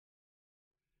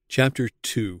Chapter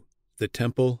 2. The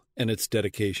Temple and its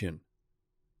Dedication.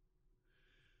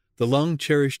 The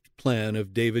long-cherished plan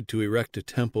of David to erect a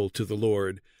temple to the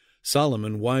Lord,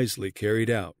 Solomon wisely carried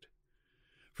out.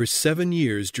 For 7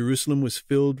 years Jerusalem was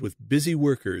filled with busy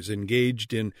workers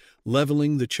engaged in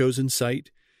leveling the chosen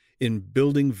site, in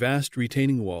building vast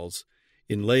retaining walls,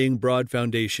 in laying broad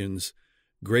foundations,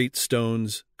 great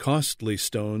stones, costly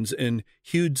stones, and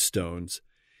hewed stones,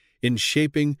 in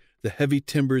shaping the heavy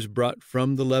timbers brought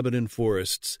from the Lebanon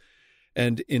forests,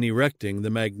 and in erecting the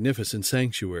magnificent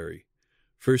sanctuary.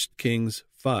 1 Kings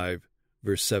 5,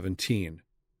 verse 17.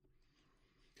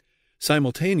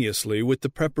 Simultaneously with the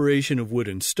preparation of wood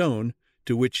and stone,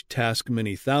 to which task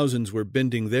many thousands were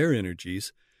bending their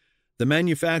energies, the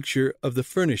manufacture of the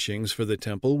furnishings for the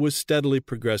temple was steadily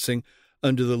progressing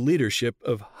under the leadership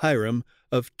of Hiram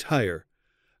of Tyre,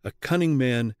 a cunning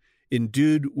man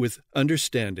endued with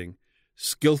understanding,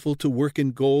 skillful to work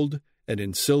in gold and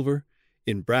in silver,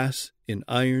 in brass, in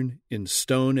iron, in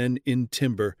stone, and in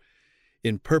timber,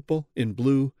 in purple, in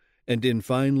blue, and in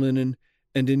fine linen,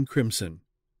 and in crimson.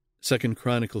 2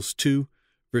 Chronicles 2,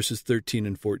 verses 13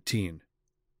 and 14.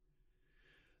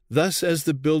 Thus, as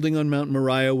the building on Mount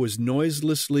Moriah was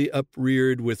noiselessly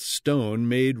upreared with stone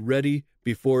made ready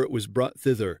before it was brought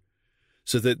thither,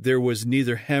 so that there was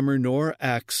neither hammer nor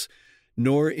axe,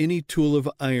 nor any tool of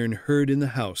iron heard in the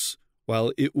house,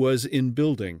 while it was in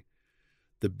building,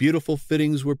 the beautiful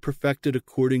fittings were perfected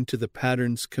according to the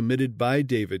patterns committed by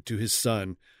David to his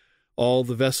son, all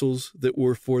the vessels that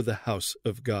were for the house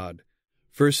of God.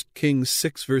 1 Kings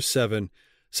 6, verse 7,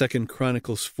 2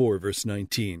 Chronicles 4, verse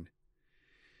 19.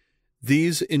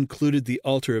 These included the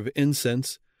altar of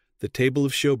incense, the table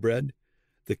of showbread,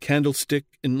 the candlestick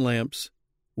and lamps,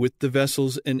 with the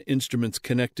vessels and instruments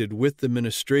connected with the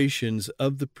ministrations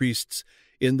of the priests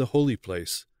in the holy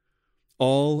place,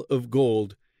 all of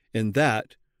gold, and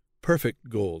that perfect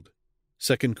gold.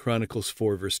 2 Chronicles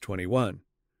 4, verse 21.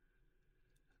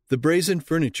 The brazen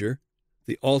furniture,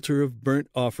 the altar of burnt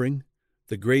offering,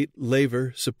 the great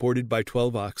laver supported by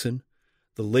 12 oxen,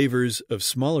 the lavers of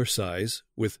smaller size,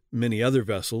 with many other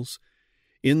vessels,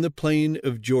 in the plain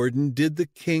of Jordan did the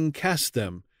king cast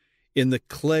them, in the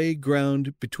clay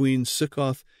ground between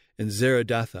Succoth and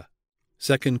Zeradatha.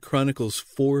 2 Chronicles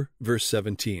 4, verse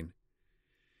 17.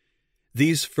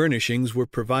 These furnishings were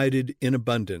provided in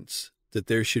abundance, that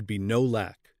there should be no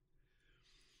lack.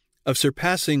 Of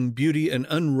surpassing beauty and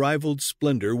unrivaled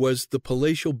splendor was the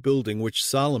palatial building which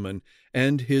Solomon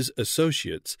and his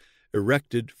associates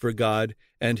erected for God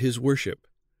and his worship.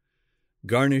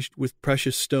 Garnished with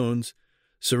precious stones,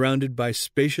 surrounded by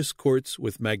spacious courts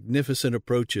with magnificent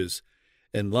approaches,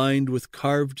 and lined with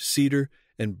carved cedar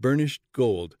and burnished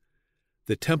gold,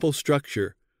 the temple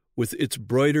structure, with its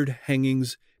broidered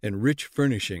hangings and rich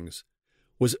furnishings,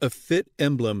 was a fit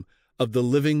emblem of the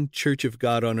living church of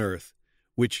God on earth,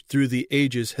 which through the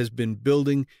ages has been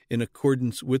building in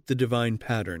accordance with the divine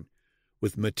pattern,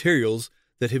 with materials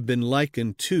that have been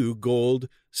likened to gold,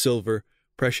 silver,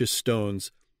 precious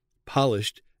stones,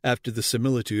 polished after the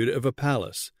similitude of a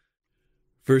palace.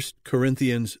 1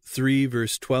 Corinthians 3,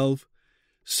 verse 12,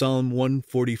 Psalm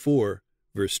 144,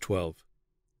 verse 12.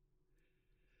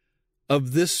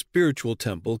 Of this spiritual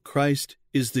temple, Christ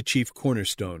is the chief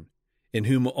cornerstone, in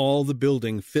whom all the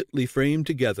building fitly framed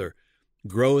together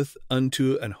groweth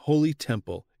unto an holy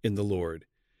temple in the Lord.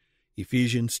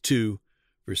 Ephesians 2,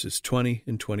 verses 20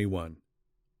 and 21.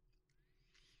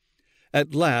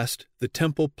 At last, the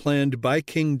temple planned by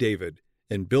King David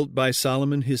and built by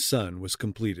Solomon his son was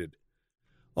completed.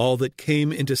 All that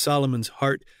came into Solomon's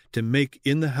heart to make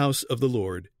in the house of the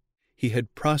Lord, he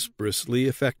had prosperously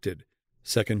effected.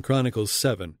 2 Chronicles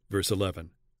 7, verse 11.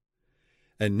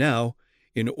 And now,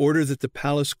 in order that the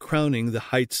palace crowning the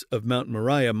heights of Mount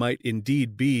Moriah might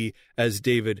indeed be, as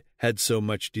David had so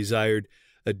much desired,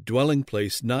 a dwelling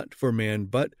place not for man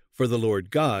but for the Lord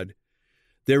God,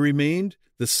 there remained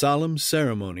the solemn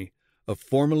ceremony of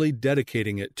formally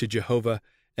dedicating it to Jehovah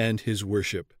and his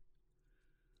worship.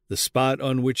 The spot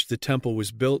on which the temple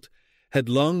was built had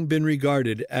long been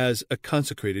regarded as a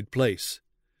consecrated place.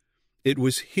 It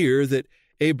was here that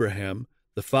Abraham,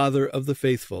 the father of the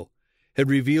faithful, had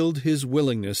revealed his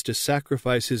willingness to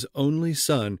sacrifice his only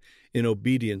son in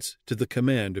obedience to the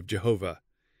command of Jehovah.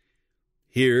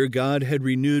 Here God had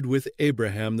renewed with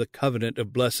Abraham the covenant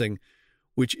of blessing,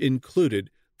 which included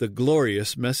the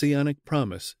glorious messianic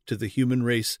promise to the human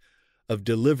race of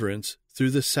deliverance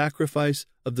through the sacrifice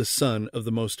of the Son of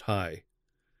the Most High.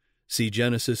 See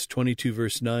Genesis 22,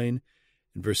 verse 9,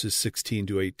 and verses 16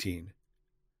 to 18.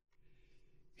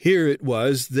 Here it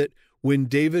was that When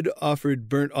David offered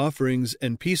burnt offerings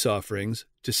and peace offerings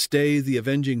to stay the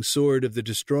avenging sword of the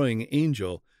destroying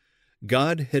angel,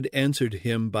 God had answered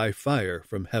him by fire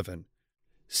from heaven.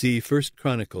 See 1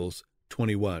 Chronicles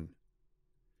 21.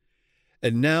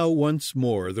 And now once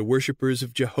more the worshippers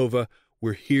of Jehovah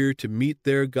were here to meet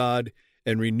their God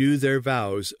and renew their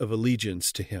vows of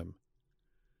allegiance to him.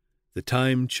 The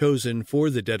time chosen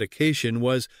for the dedication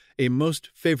was a most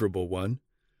favorable one,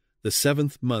 the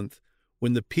 7th month,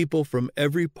 when the people from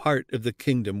every part of the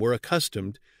kingdom were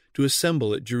accustomed to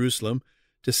assemble at Jerusalem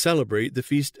to celebrate the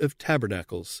Feast of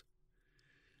Tabernacles.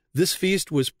 This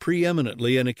feast was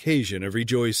preeminently an occasion of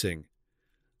rejoicing.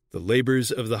 The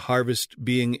labors of the harvest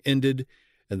being ended,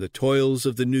 and the toils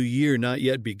of the new year not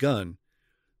yet begun,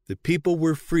 the people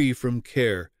were free from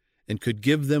care and could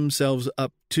give themselves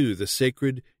up to the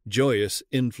sacred, joyous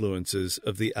influences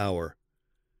of the hour.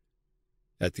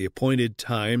 At the appointed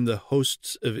time, the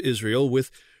hosts of Israel,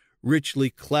 with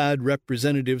richly clad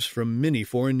representatives from many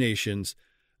foreign nations,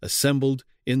 assembled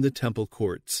in the temple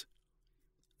courts.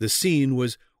 The scene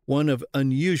was one of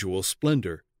unusual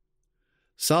splendor.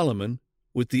 Solomon,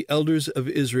 with the elders of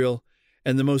Israel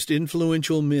and the most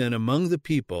influential men among the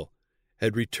people,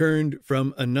 had returned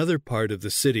from another part of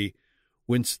the city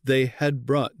whence they had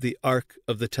brought the Ark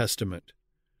of the Testament.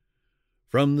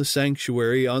 From the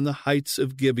sanctuary on the heights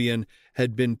of Gibeon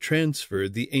had been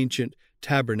transferred the ancient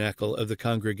tabernacle of the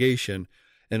congregation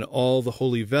and all the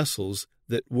holy vessels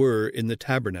that were in the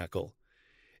tabernacle,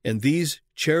 and these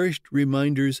cherished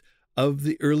reminders of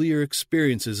the earlier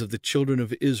experiences of the children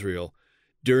of Israel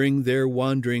during their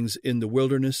wanderings in the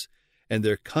wilderness and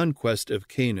their conquest of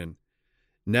Canaan,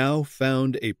 now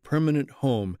found a permanent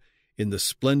home in the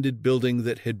splendid building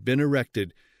that had been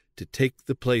erected to take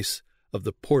the place of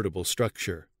the portable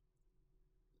structure.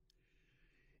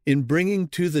 In bringing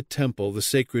to the temple the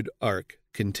sacred ark,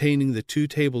 containing the 2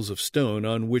 tables of stone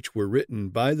on which were written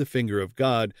by the finger of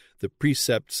God the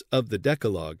precepts of the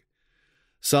Decalogue,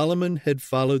 Solomon had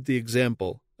followed the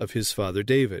example of his father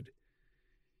David.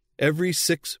 Every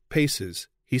 6 paces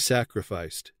he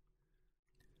sacrificed.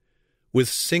 With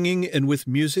singing and with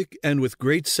music and with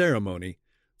great ceremony,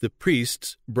 the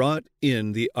priests brought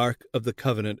in the ark of the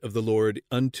covenant of the Lord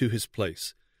unto his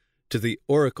place, to the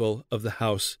oracle of the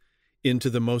house, into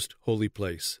the most holy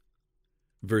place.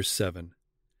 Verse 7.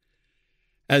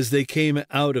 As they came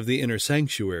out of the inner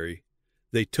sanctuary,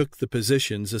 they took the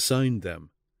positions assigned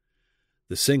them.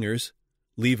 The singers,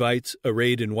 Levites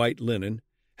arrayed in white linen,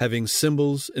 having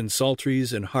cymbals and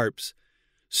psalteries and harps,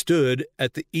 stood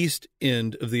at the east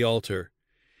end of the altar,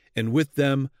 and with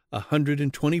them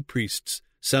 120 priests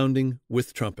sounding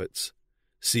with trumpets.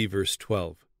 See verse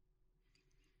 12.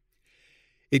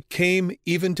 It came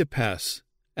even to pass,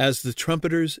 as the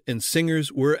trumpeters and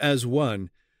singers were as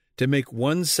one, to make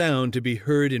one sound to be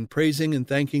heard in praising and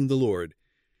thanking the Lord.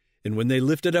 And when they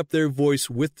lifted up their voice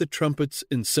with the trumpets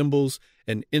and cymbals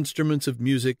and instruments of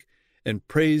music, and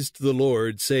praised the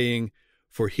Lord, saying,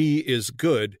 For he is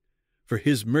good, for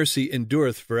his mercy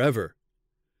endureth forever,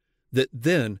 that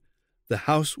then the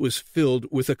house was filled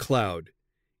with a cloud,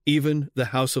 even the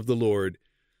house of the Lord,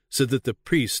 so that the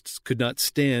priests could not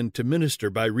stand to minister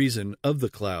by reason of the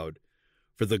cloud,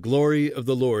 for the glory of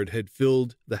the Lord had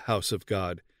filled the house of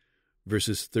God.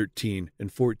 Verses 13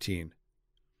 and 14.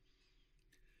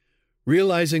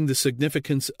 Realizing the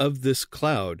significance of this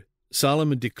cloud,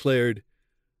 Solomon declared,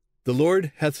 The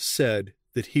Lord hath said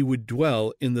that he would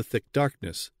dwell in the thick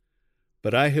darkness,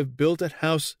 but I have built a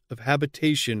house of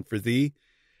habitation for thee,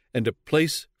 and a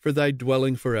place for thy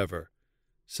dwelling forever.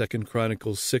 2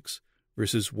 Chronicles 6,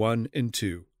 verses 1 and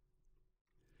 2.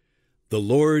 The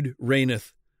Lord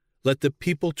reigneth, let the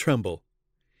people tremble.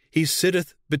 He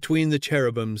sitteth between the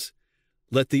cherubims,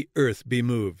 let the earth be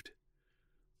moved.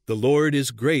 The Lord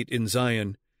is great in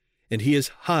Zion, and he is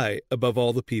high above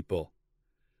all the people.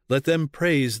 Let them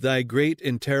praise thy great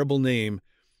and terrible name,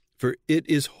 for it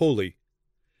is holy.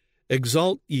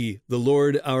 Exalt ye the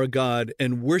Lord our God,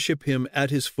 and worship him at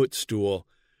his footstool,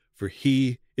 for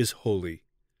he is holy.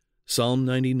 Psalm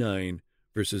 99,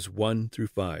 verses 1 through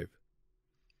 5.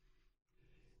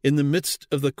 In the midst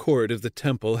of the court of the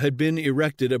temple had been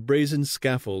erected a brazen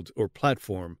scaffold or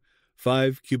platform,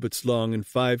 5 cubits long and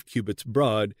 5 cubits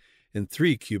broad, and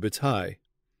 3 cubits high.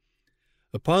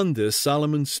 Upon this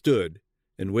Solomon stood,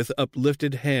 and with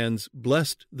uplifted hands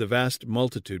blessed the vast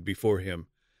multitude before him.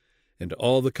 And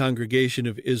all the congregation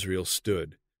of Israel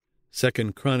stood.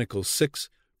 2 Chronicles 6,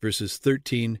 verses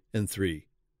 13 and 3.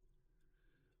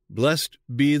 Blessed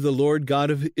be the Lord God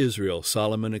of Israel,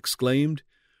 Solomon exclaimed,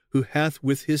 who hath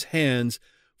with his hands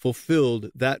fulfilled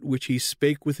that which he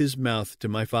spake with his mouth to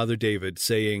my father David,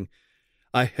 saying,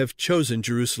 I have chosen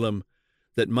Jerusalem,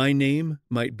 that my name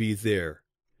might be there.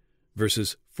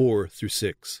 Verses 4 through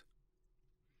 6.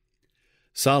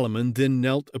 Solomon then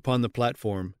knelt upon the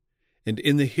platform, and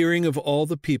in the hearing of all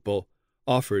the people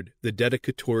offered the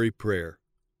dedicatory prayer.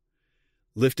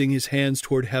 Lifting his hands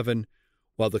toward heaven,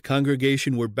 while the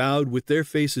congregation were bowed with their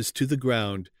faces to the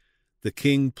ground, the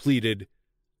king pleaded,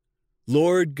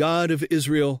 Lord God of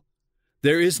Israel,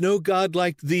 there is no God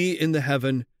like thee in the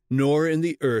heaven, nor in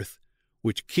the earth,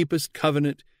 which keepest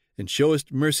covenant and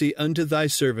showest mercy unto thy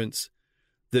servants,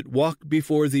 that walk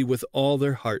before thee with all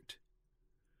their heart.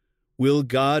 Will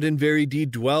God in very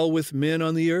deed dwell with men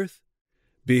on the earth?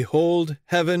 Behold,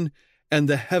 heaven and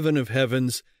the heaven of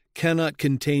heavens cannot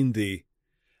contain thee.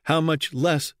 How much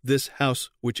less this house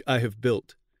which I have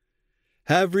built?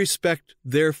 Have respect,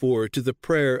 therefore, to the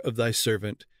prayer of thy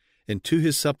servant, and to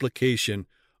his supplication,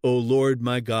 O Lord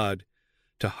my God,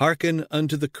 to hearken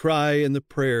unto the cry and the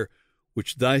prayer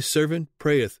which thy servant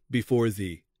prayeth before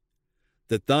thee,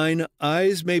 that thine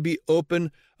eyes may be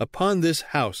open upon this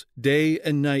house day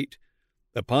and night,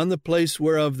 upon the place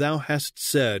whereof thou hast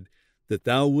said that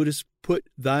thou wouldest put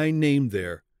thy name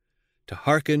there, to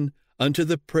hearken unto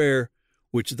the prayer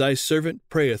which thy servant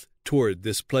prayeth toward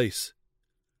this place.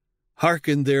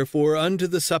 Hearken therefore unto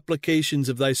the supplications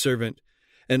of thy servant,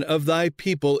 and of thy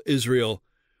people Israel,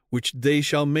 which they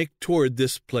shall make toward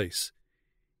this place.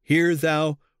 Hear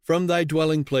thou from thy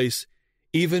dwelling place,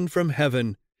 even from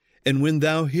heaven, and when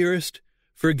thou hearest,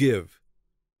 forgive.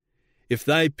 If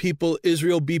thy people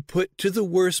Israel be put to the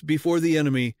worse before the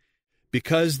enemy,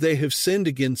 because they have sinned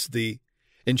against thee,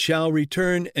 and shall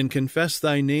return and confess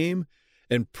thy name,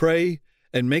 and pray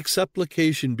and make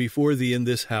supplication before thee in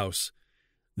this house,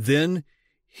 then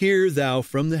hear thou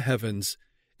from the heavens,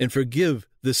 and forgive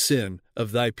the sin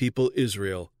of thy people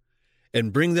Israel,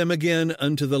 and bring them again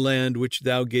unto the land which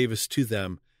thou gavest to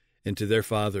them and to their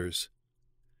fathers.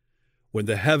 When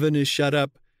the heaven is shut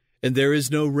up, and there is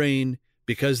no rain,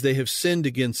 because they have sinned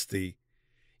against thee,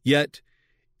 yet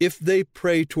if they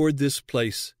pray toward this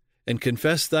place, and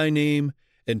confess thy name,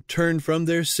 and turn from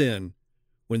their sin,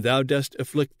 when thou dost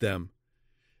afflict them,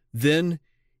 then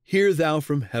hear thou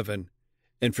from heaven,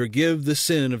 and forgive the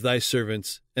sin of thy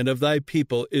servants and of thy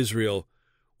people Israel,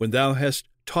 when thou hast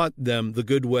taught them the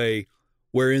good way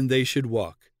wherein they should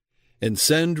walk, and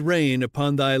send rain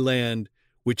upon thy land,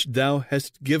 which thou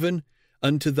hast given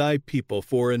unto thy people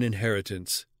for an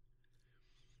inheritance.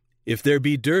 If there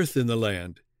be dearth in the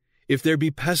land, if there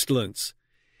be pestilence,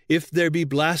 if there be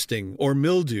blasting, or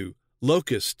mildew,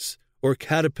 locusts, or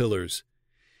caterpillars,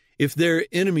 if their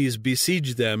enemies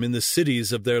besiege them in the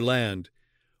cities of their land,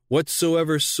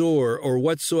 whatsoever sore or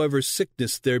whatsoever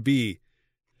sickness there be,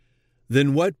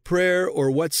 then what prayer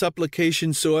or what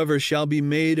supplication soever shall be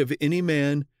made of any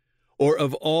man, or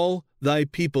of all thy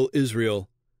people Israel,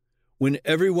 when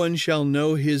every one shall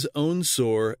know his own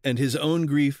sore and his own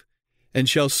grief, and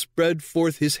shall spread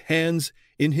forth his hands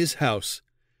in his house,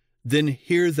 then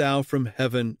hear thou from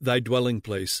heaven thy dwelling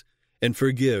place, and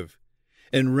forgive,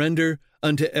 and render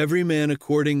unto every man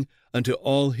according unto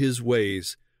all his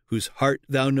ways, whose heart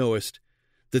thou knowest,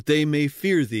 that they may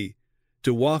fear thee,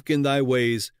 to walk in thy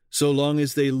ways, so long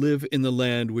as they live in the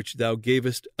land which thou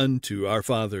gavest unto our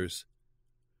fathers.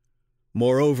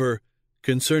 Moreover,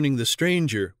 concerning the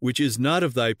stranger, which is not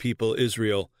of thy people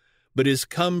Israel, but is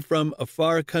come from a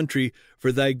far country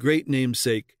for thy great name's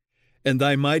sake, and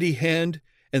thy mighty hand,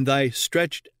 and thy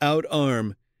stretched out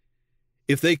arm,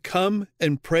 if they come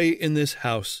and pray in this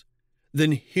house,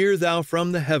 then hear thou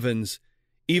from the heavens,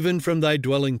 even from thy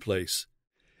dwelling place,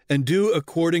 and do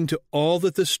according to all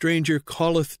that the stranger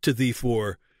calleth to thee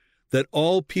for, that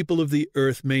all people of the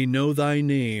earth may know thy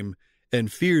name,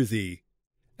 and fear thee,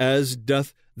 as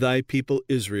doth thy people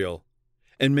Israel,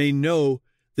 and may know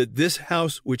that this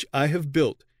house which I have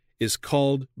built is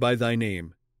called by thy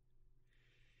name.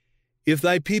 If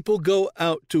thy people go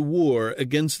out to war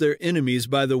against their enemies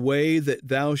by the way that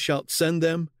thou shalt send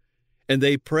them, and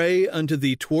they pray unto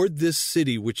thee toward this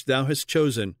city which thou hast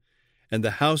chosen, and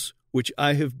the house which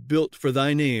I have built for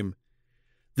thy name,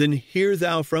 then hear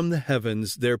thou from the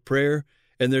heavens their prayer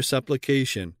and their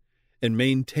supplication, and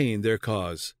maintain their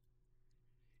cause.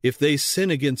 If they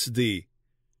sin against thee,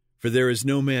 for there is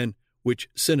no man which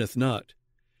sinneth not,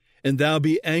 and thou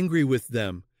be angry with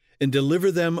them, and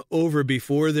deliver them over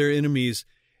before their enemies,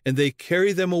 and they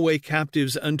carry them away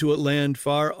captives unto a land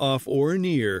far off or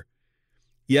near,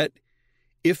 yet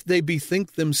if they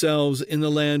bethink themselves in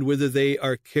the land whither they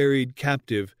are carried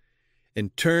captive,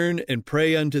 and turn and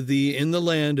pray unto thee in the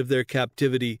land of their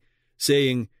captivity,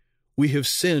 saying, We have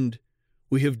sinned,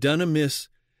 we have done amiss,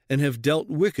 and have dealt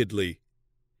wickedly.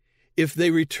 if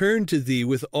they return to thee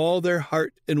with all their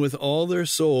heart and with all their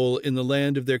soul in the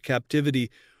land of their captivity,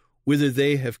 whither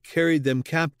they have carried them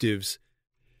captives,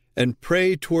 and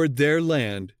pray toward their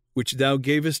land, which thou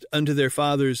gavest unto their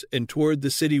fathers, and toward the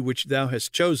city which thou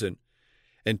hast chosen,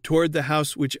 and toward the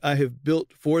house which I have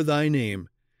built for thy name,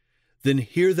 then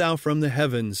hear thou from the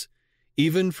heavens,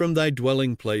 even from thy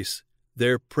dwelling place,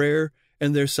 their prayer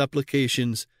and their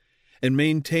supplications, and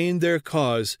maintain their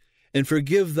cause, and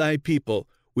forgive thy people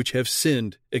which have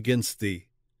sinned against thee.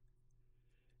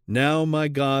 Now, my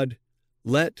God,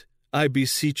 let, I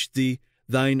beseech thee,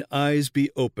 thine eyes be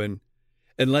open,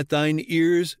 and let thine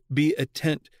ears be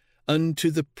attent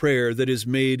unto the prayer that is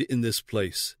made in this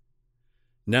place.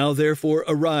 Now therefore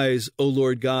arise, O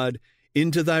Lord God,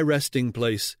 into thy resting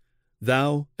place,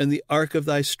 thou and the ark of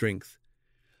thy strength.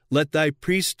 Let thy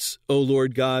priests, O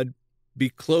Lord God, be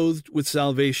clothed with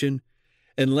salvation,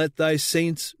 and let thy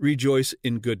saints rejoice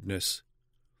in goodness.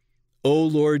 O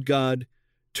Lord God,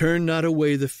 turn not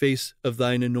away the face of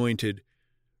thine anointed.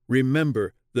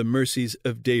 Remember the mercies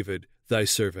of David thy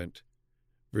servant.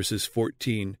 Verses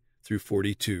 14 through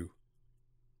 42.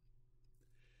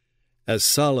 As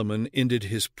Solomon ended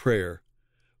his prayer,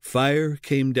 fire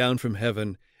came down from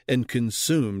heaven and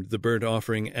consumed the burnt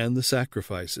offering and the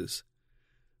sacrifices.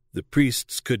 The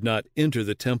priests could not enter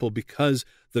the temple because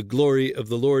the glory of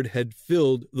the Lord had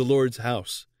filled the Lord's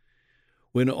house.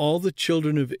 When all the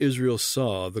children of Israel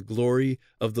saw the glory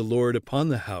of the Lord upon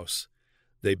the house,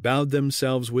 they bowed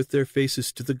themselves with their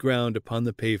faces to the ground upon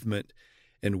the pavement,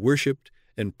 and worshipped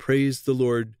and praised the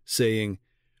Lord, saying,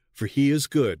 For he is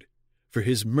good, for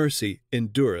his mercy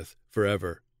endureth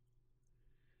forever.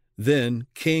 Then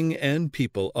king and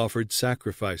people offered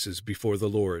sacrifices before the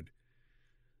Lord.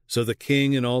 So the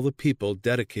king and all the people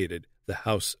dedicated the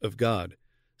house of God.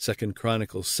 2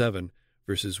 Chronicles 7,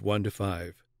 verses 1 to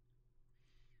 5.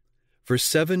 For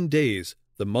 7 days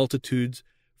the multitudes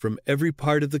from every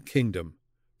part of the kingdom,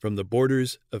 from the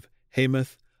borders of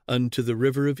Hamath unto the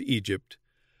river of Egypt,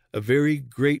 a very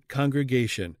great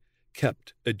congregation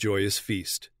kept a joyous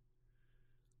feast.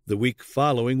 The week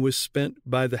following was spent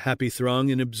by the happy throng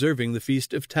in observing the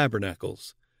Feast of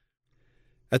Tabernacles.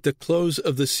 At the close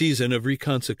of the season of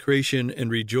reconsecration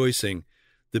and rejoicing,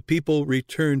 the people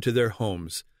returned to their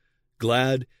homes,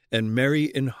 glad and merry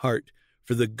in heart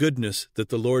for the goodness that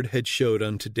the Lord had showed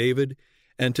unto David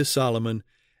and to Solomon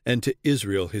and to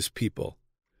Israel his people.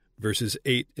 Verses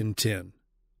 8 and 10.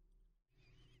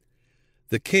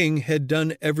 The king had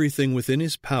done everything within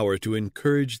his power to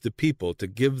encourage the people to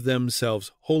give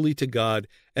themselves wholly to God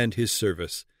and his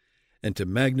service, and to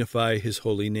magnify his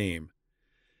holy name.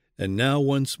 And now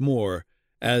once more,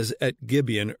 as at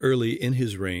Gibeon early in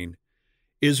his reign,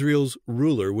 Israel's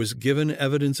ruler was given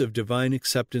evidence of divine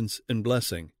acceptance and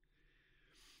blessing.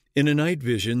 In a night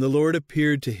vision the Lord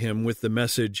appeared to him with the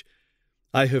message,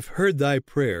 I have heard thy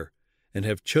prayer, and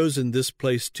have chosen this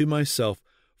place to myself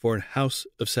for an house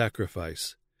of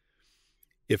sacrifice.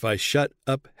 If I shut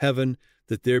up heaven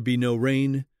that there be no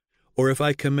rain, or if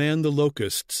I command the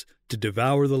locusts to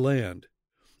devour the land,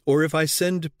 or if I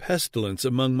send pestilence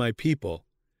among my people,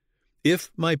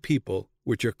 if my people,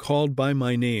 which are called by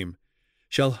my name,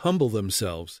 shall humble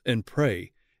themselves and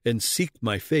pray and seek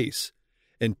my face,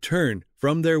 and turn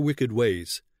from their wicked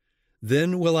ways,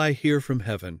 then will I hear from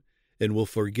heaven, and will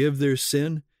forgive their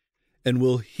sin, and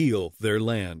will heal their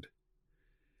land.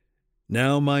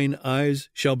 Now mine eyes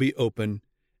shall be open,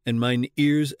 and mine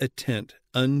ears attent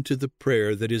unto the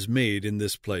prayer that is made in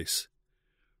this place.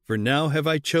 For now have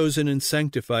I chosen and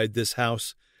sanctified this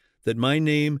house, that my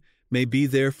name may be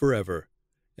there forever,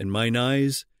 and mine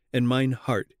eyes and mine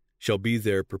heart shall be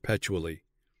there perpetually.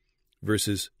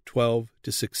 Verses 12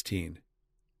 to 16.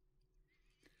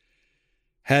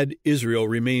 Had Israel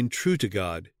remained true to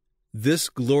God, this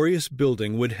glorious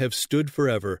building would have stood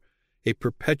forever, a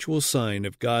perpetual sign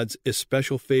of God's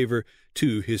especial favor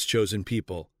to his chosen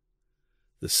people.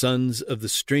 The sons of the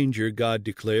stranger, God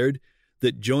declared,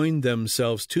 that joined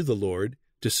themselves to the Lord,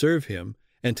 to serve him,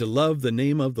 and to love the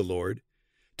name of the Lord,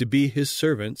 to be his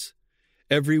servants,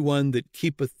 every one that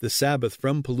keepeth the Sabbath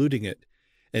from polluting it,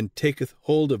 and taketh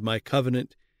hold of my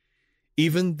covenant,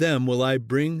 even them will I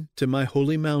bring to my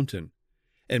holy mountain,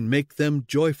 and make them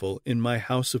joyful in my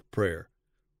house of prayer.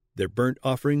 Their burnt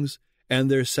offerings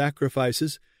and their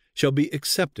sacrifices shall be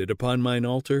accepted upon mine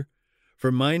altar,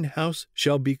 for mine house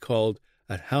shall be called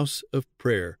a house of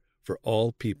prayer for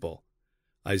all people.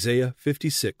 Isaiah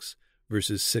 56,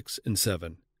 verses 6 and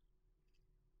 7.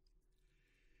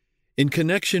 In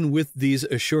connection with these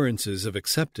assurances of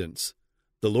acceptance,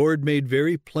 the Lord made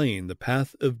very plain the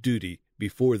path of duty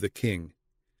before the king.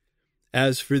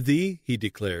 As for thee, he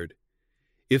declared,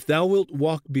 If thou wilt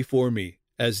walk before me,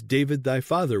 as David thy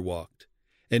father walked,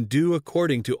 and do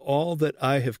according to all that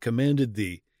I have commanded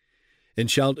thee, and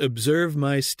shalt observe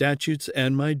my statutes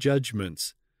and my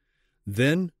judgments,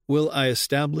 then will I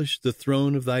establish the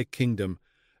throne of thy kingdom,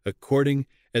 according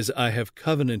as I have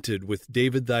covenanted with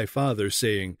David thy father,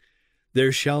 saying,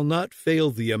 There shall not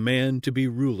fail thee a man to be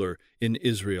ruler in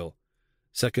Israel.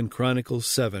 2 Chronicles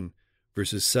 7,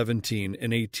 verses 17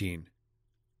 and 18.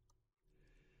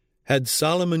 Had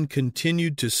Solomon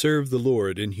continued to serve the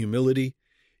Lord in humility,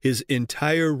 his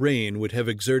entire reign would have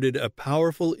exerted a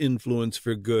powerful influence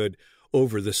for good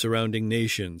over the surrounding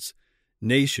nations,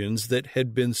 nations that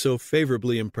had been so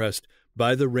favorably impressed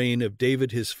by the reign of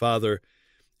David his father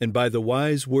and by the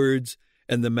wise words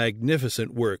and the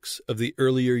magnificent works of the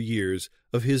earlier years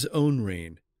of his own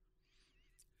reign.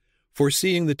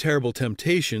 Foreseeing the terrible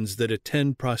temptations that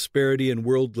attend prosperity and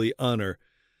worldly honor,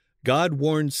 God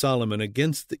warned Solomon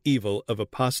against the evil of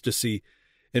apostasy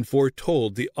and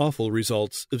foretold the awful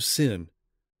results of sin.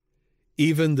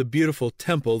 Even the beautiful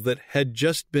temple that had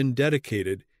just been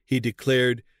dedicated, he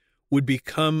declared, would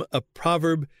become a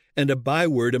proverb and a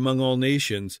byword among all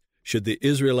nations should the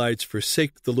Israelites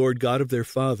forsake the Lord God of their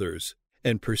fathers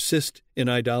and persist in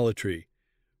idolatry.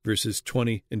 Verses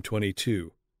 20 and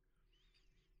 22.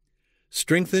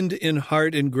 Strengthened in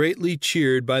heart and greatly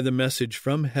cheered by the message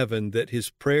from heaven that his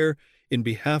prayer in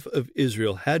behalf of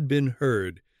Israel had been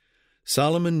heard,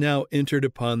 Solomon now entered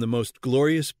upon the most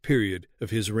glorious period of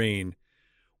his reign,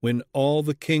 when all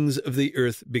the kings of the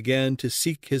earth began to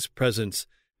seek his presence,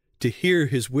 to hear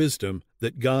his wisdom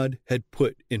that God had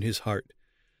put in his heart.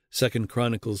 2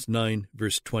 Chronicles 9,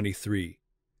 verse 23.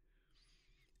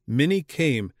 Many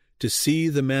came to see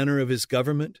the manner of his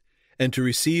government and to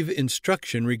receive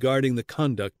instruction regarding the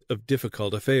conduct of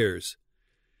difficult affairs.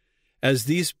 As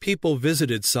these people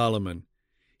visited Solomon,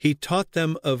 he taught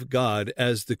them of God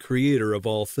as the creator of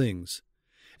all things,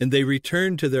 and they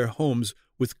returned to their homes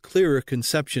with clearer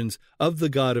conceptions of the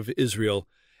God of Israel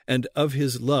and of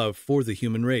his love for the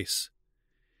human race.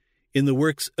 In the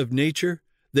works of nature,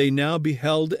 they now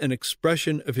beheld an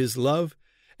expression of his love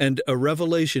and a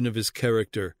revelation of his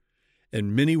character,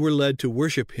 and many were led to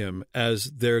worship him as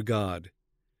their God.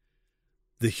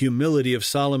 The humility of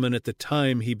Solomon at the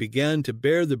time he began to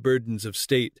bear the burdens of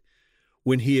state,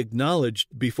 when he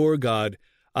acknowledged before God,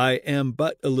 I am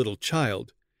but a little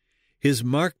child, his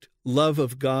marked love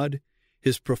of God,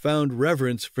 his profound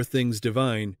reverence for things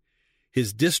divine,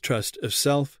 his distrust of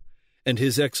self, and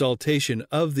his exaltation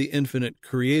of the infinite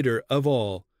Creator of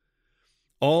all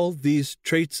these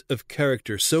traits of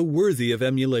character so worthy of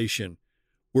emulation,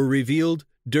 were revealed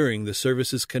during the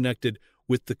services connected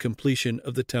with the completion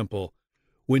of the temple,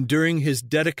 when during his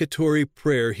dedicatory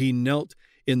prayer he knelt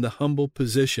in the humble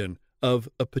position of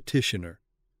a petitioner.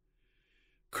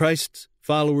 Christ's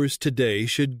followers today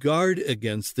should guard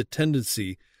against the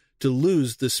tendency to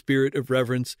lose the spirit of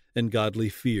reverence and godly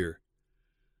fear.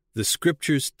 The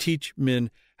Scriptures teach men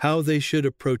how they should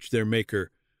approach their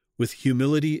Maker with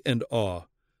humility and awe,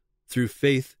 through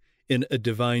faith in a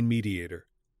divine mediator.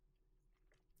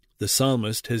 The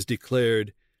psalmist has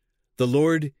declared, The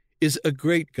Lord is a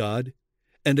great God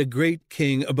and a great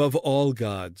King above all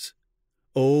gods.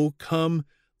 O come,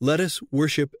 let us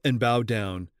worship and bow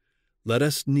down. Let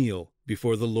us kneel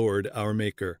before the Lord our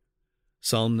Maker.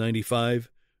 Psalm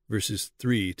 95, verses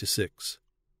 3 to 6.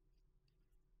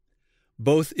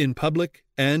 Both in public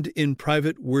and in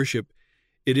private worship,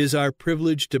 it is our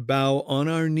privilege to bow on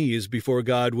our knees before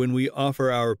God when we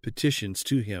offer our petitions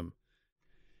to him.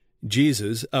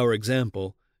 Jesus, our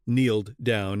example, kneeled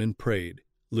down and prayed.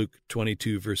 Luke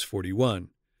 22, verse 41.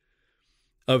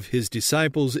 Of his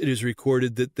disciples it is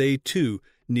recorded that they too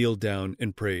kneeled down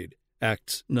and prayed.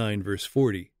 Acts 9, verse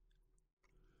 40.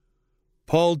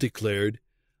 Paul declared,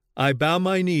 I bow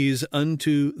my knees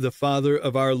unto the Father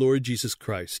of our Lord Jesus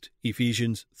Christ.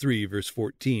 Ephesians 3, verse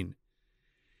 14.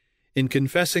 In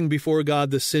confessing before God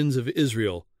the sins of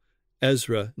Israel,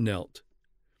 Ezra knelt.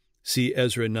 See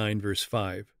Ezra 9, verse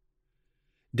 5.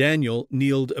 Daniel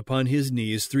kneeled upon his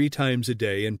knees 3 times a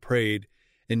day and prayed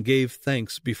and gave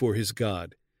thanks before his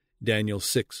God. Daniel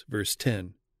 6, verse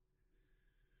 10.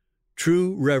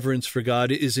 True reverence for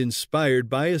God is inspired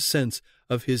by a sense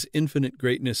of his infinite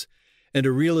greatness and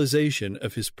a realization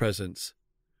of his presence.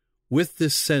 With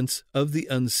this sense of the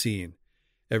unseen,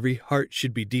 every heart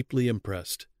should be deeply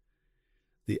impressed.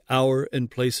 The hour and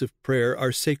place of prayer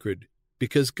are sacred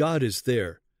because God is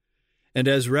there, and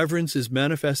as reverence is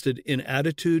manifested in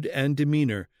attitude and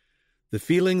demeanor, the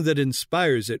feeling that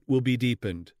inspires it will be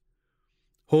deepened.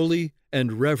 Holy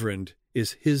and reverend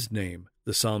is his name,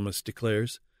 the psalmist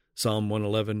declares, Psalm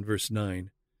 111, verse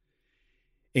 9.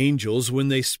 Angels, when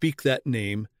they speak that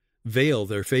name, veil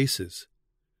their faces.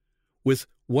 With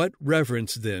what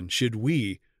reverence, then, should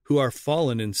we, who are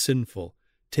fallen and sinful,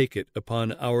 take it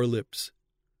upon our lips?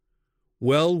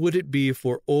 Well would it be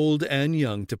for old and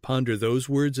young to ponder those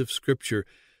words of Scripture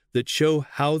that show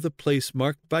how the place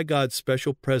marked by God's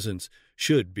special presence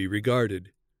should be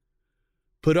regarded.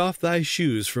 "Put off thy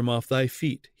shoes from off thy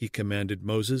feet," he commanded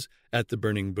Moses at the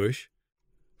burning bush,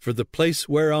 "for the place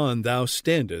whereon thou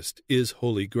standest is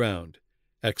holy ground."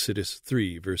 Exodus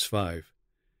 3, verse 5.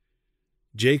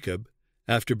 Jacob,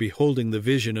 after beholding the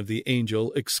vision of the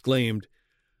angel, exclaimed,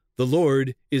 "The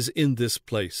Lord is in this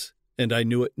place, and I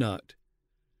knew it not.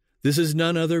 This is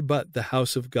none other but the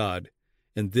house of God,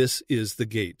 and this is the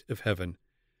gate of heaven."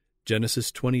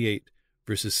 Genesis 28,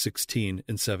 verses 16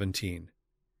 and 17.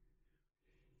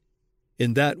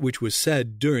 In that which was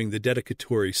said during the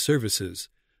dedicatory services,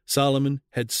 Solomon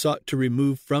had sought to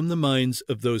remove from the minds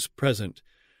of those present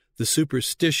the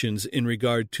superstitions in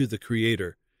regard to the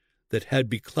Creator that had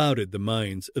beclouded the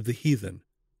minds of the heathen.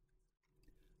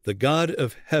 The God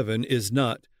of heaven is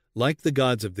not, like the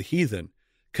gods of the heathen,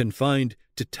 confined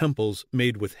to temples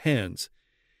made with hands,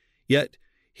 yet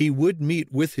he would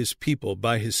meet with his people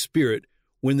by his Spirit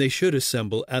when they should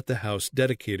assemble at the house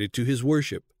dedicated to his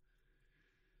worship.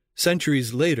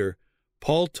 Centuries later,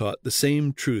 Paul taught the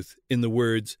same truth in the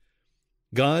words,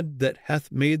 "God that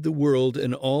hath made the world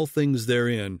and all things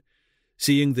therein,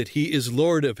 seeing that he is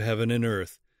Lord of heaven and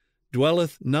earth,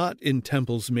 dwelleth not in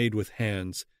temples made with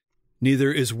hands,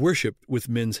 neither is worshipped with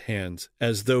men's hands,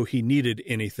 as though he needed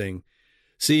anything,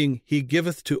 seeing he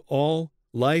giveth to all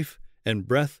life and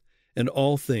breath and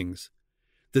all things,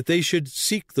 that they should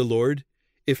seek the Lord,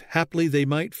 if haply they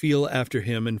might feel after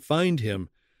him and find him,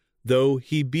 though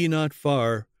he be not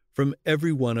far from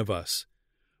every one of us.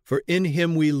 For in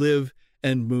him we live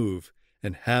and move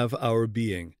and have our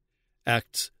being."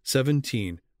 Acts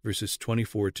 17, verses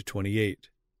 24 to 28.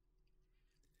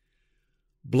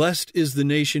 "Blessed is the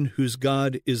nation whose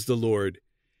God is the Lord,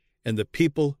 and the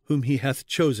people whom he hath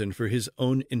chosen for his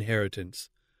own inheritance.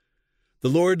 The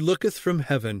Lord looketh from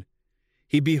heaven,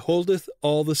 he beholdeth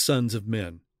all the sons of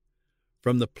men.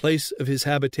 From the place of his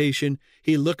habitation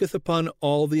he looketh upon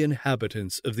all the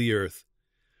inhabitants of the earth.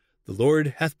 The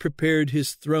Lord hath prepared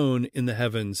his throne in the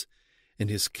heavens, and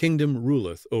his kingdom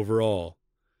ruleth over all.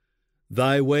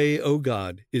 Thy way, O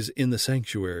God, is in the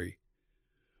sanctuary.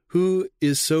 Who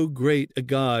is so great a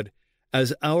God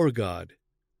as our God?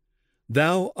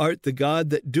 Thou art the God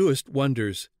that doest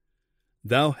wonders.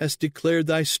 Thou hast declared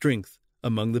thy strength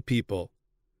among the people."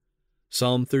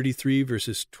 Psalm 33,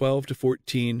 verses 12 to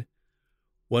 14,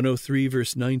 103,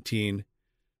 verse 19,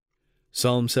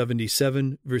 Psalm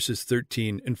 77, verses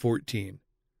 13 and 14.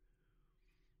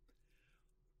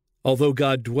 Although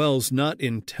God dwells not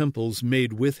in temples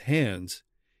made with hands,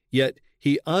 yet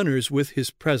he honors with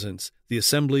his presence the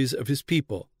assemblies of his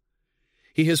people.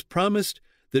 He has promised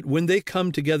that when they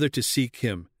come together to seek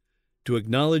him, to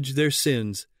acknowledge their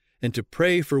sins, and to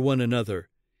pray for one another,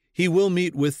 he will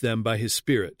meet with them by his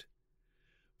Spirit.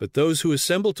 But those who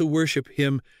assemble to worship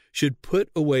him should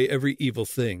put away every evil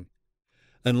thing.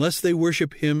 Unless they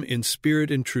worship him in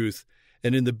spirit and truth,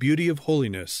 and in the beauty of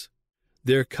holiness,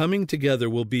 their coming together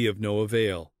will be of no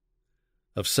avail.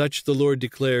 Of such the Lord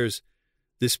declares,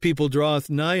 "This people draweth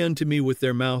nigh unto me with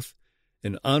their mouth,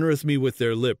 and honoreth me with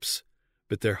their lips,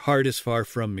 but their heart is far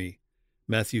from me."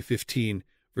 Matthew 15,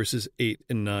 verses 8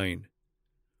 and 9.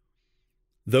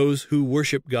 Those who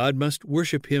worship God must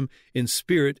worship him in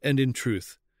spirit and in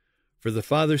truth, for the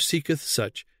Father seeketh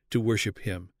such to worship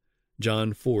him.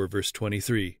 John 4, verse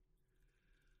 23.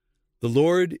 The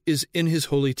Lord is in his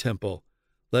holy temple.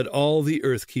 Let all the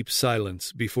earth keep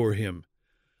silence before him.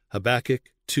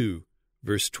 Habakkuk 2,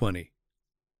 verse 20.